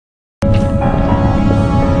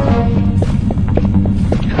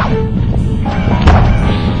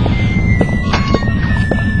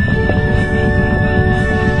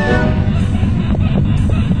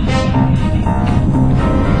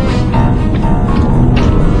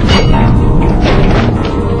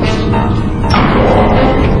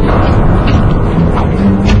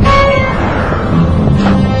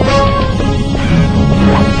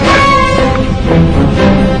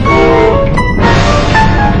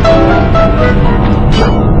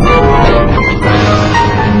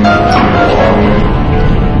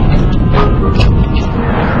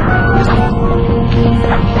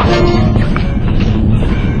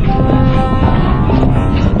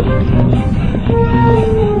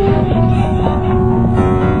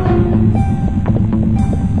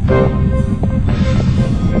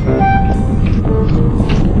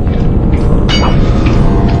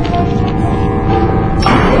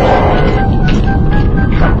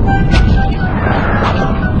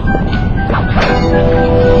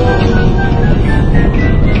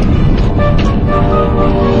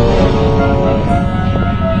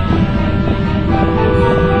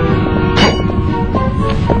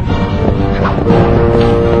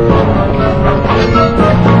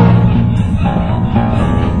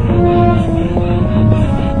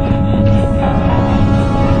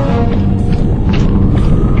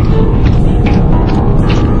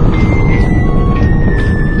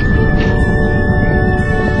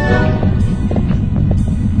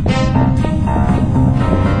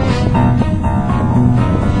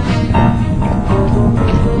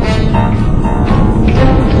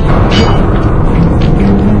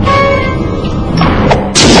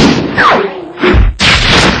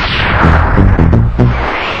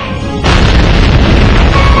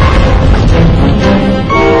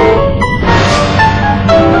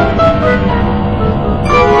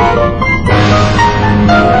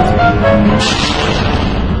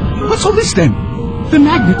What's all this then? The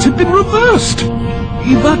magnets have been reversed.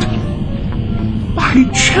 But... by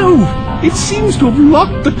Jove! It seems to have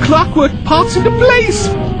locked the clockwork parts into place!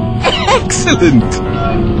 Excellent!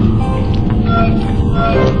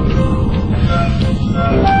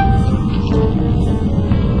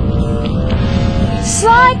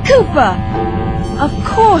 Sly Cooper! Of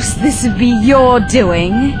course this would be your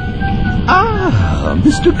doing. Ah,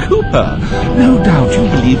 Mr. Cooper. No doubt you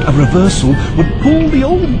believed a reversal would pull the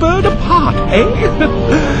old bird apart, eh?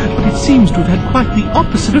 But it seems to have had quite the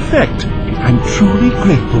opposite effect. I'm truly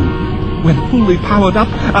grateful. When fully powered up,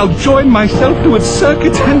 I'll join myself to its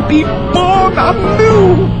circuit and be born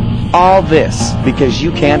anew! All this because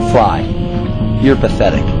you can't fly. You're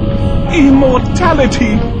pathetic.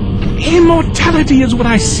 Immortality! Immortality is what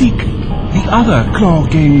I seek. The other Claw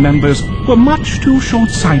Gang members were much too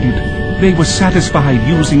short-sighted. They were satisfied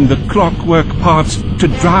using the clockwork parts to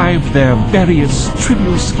drive their various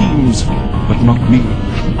trivial schemes. But not me.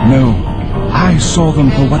 No, I saw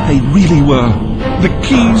them for what they really were. The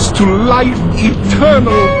keys to life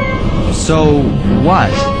eternal. So,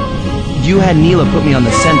 what? You had Neela put me on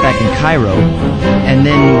the scent back in Cairo, and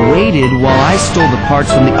then waited while I stole the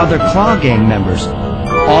parts from the other Claw Gang members,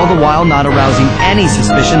 all the while not arousing any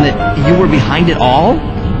suspicion that you were behind it all?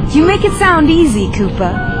 You make it sound easy,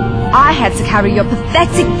 Cooper. I had to carry your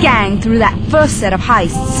pathetic gang through that first set of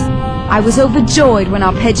heists. I was overjoyed when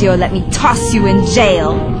Arpeggio let me toss you in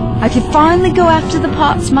jail. I could finally go after the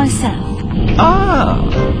parts myself. Ah,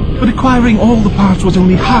 but acquiring all the parts was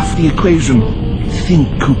only half the equation. Think,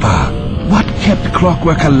 Cooper. What kept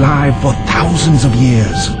Clockwork alive for thousands of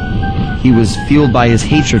years? He was fueled by his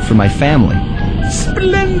hatred for my family.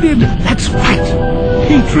 Splendid! That's right!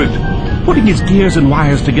 Hatred. Putting his gears and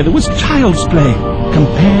wires together was child's play,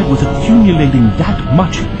 compared with accumulating that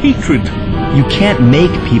much hatred. You can't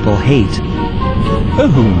make people hate.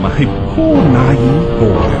 Oh, my poor naive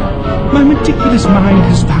boy. My meticulous mind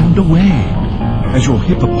has found a way. As your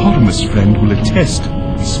hippopotamus friend will attest,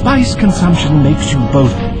 spice consumption makes you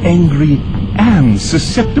both angry and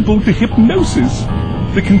susceptible to hypnosis.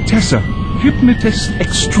 The Contessa, hypnotist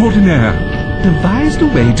extraordinaire, devised a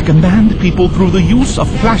way to command people through the use of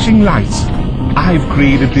flashing lights. I've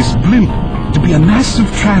created this blimp to be a massive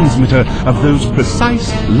transmitter of those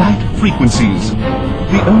precise light frequencies.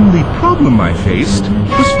 The only problem I faced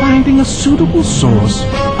was finding a suitable source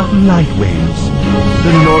of light waves.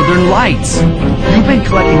 The Northern Lights. You've been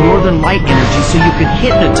collecting Northern Light energy so you could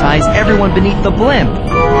hypnotize everyone beneath the blimp.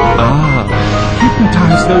 Ah,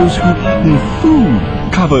 hypnotize those who've eaten food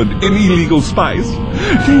covered in illegal spice.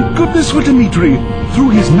 Thank goodness for Dimitri. Through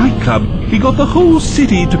his nightclub, he got the whole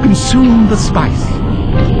city to consume the spice.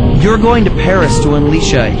 You're going to Paris to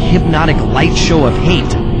unleash a hypnotic light show of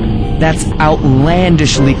hate. That's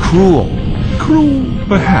outlandishly cruel. Cruel,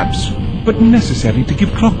 perhaps, but necessary to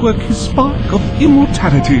give Clockwork his spark of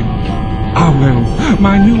immortality. Ah well,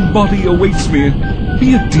 my new body awaits me.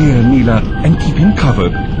 Be a dear, Neela, and keep him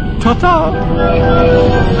covered. Ta-ta!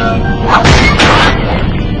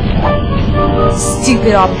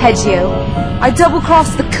 Stupid Arpeggio. I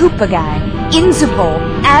double-crossed the Cooper gang, Interpol,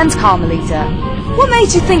 and Carmelita. What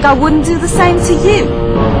made you think I wouldn't do the same to you?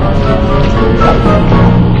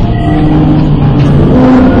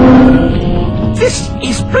 This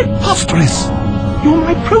is preposterous! You're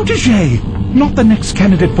my protege, not the next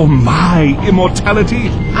candidate for my immortality.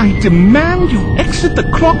 I demand you exit the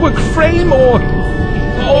Clockwork frame or...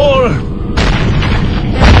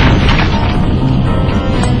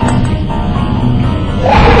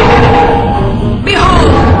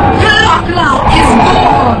 Behold! Clocklock is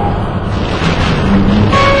born!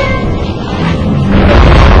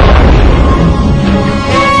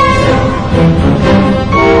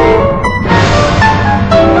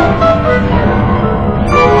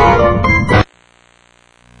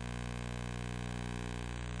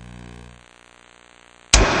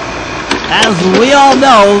 As we all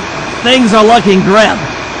know, things are looking grim.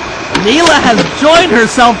 Neela has joined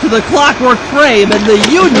herself to the Clockwork frame and the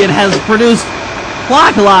Union has produced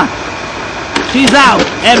Clocklock. She's out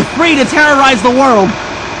and free to terrorize the world.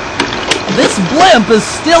 This blimp is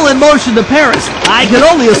still in motion to Paris. I can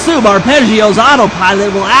only assume Arpeggio's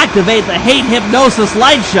autopilot will activate the hate hypnosis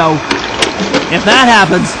light show. If that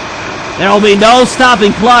happens, there will be no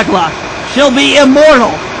stopping Clocklock. She'll be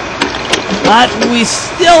immortal. But we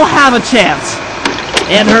still have a chance.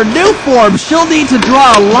 In her new form, she'll need to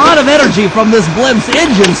draw a lot of energy from this blimp's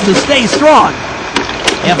engines to stay strong.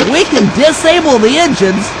 If we can disable the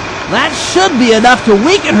engines, that should be enough to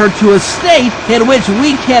weaken her to a state in which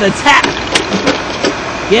we can attack.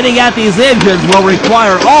 Getting at these engines will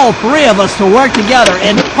require all three of us to work together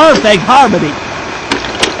in perfect harmony.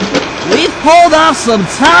 We've pulled off some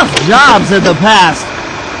tough jobs in the past,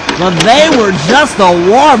 but they were just a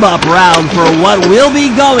warm-up round for what we'll be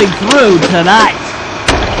going through tonight.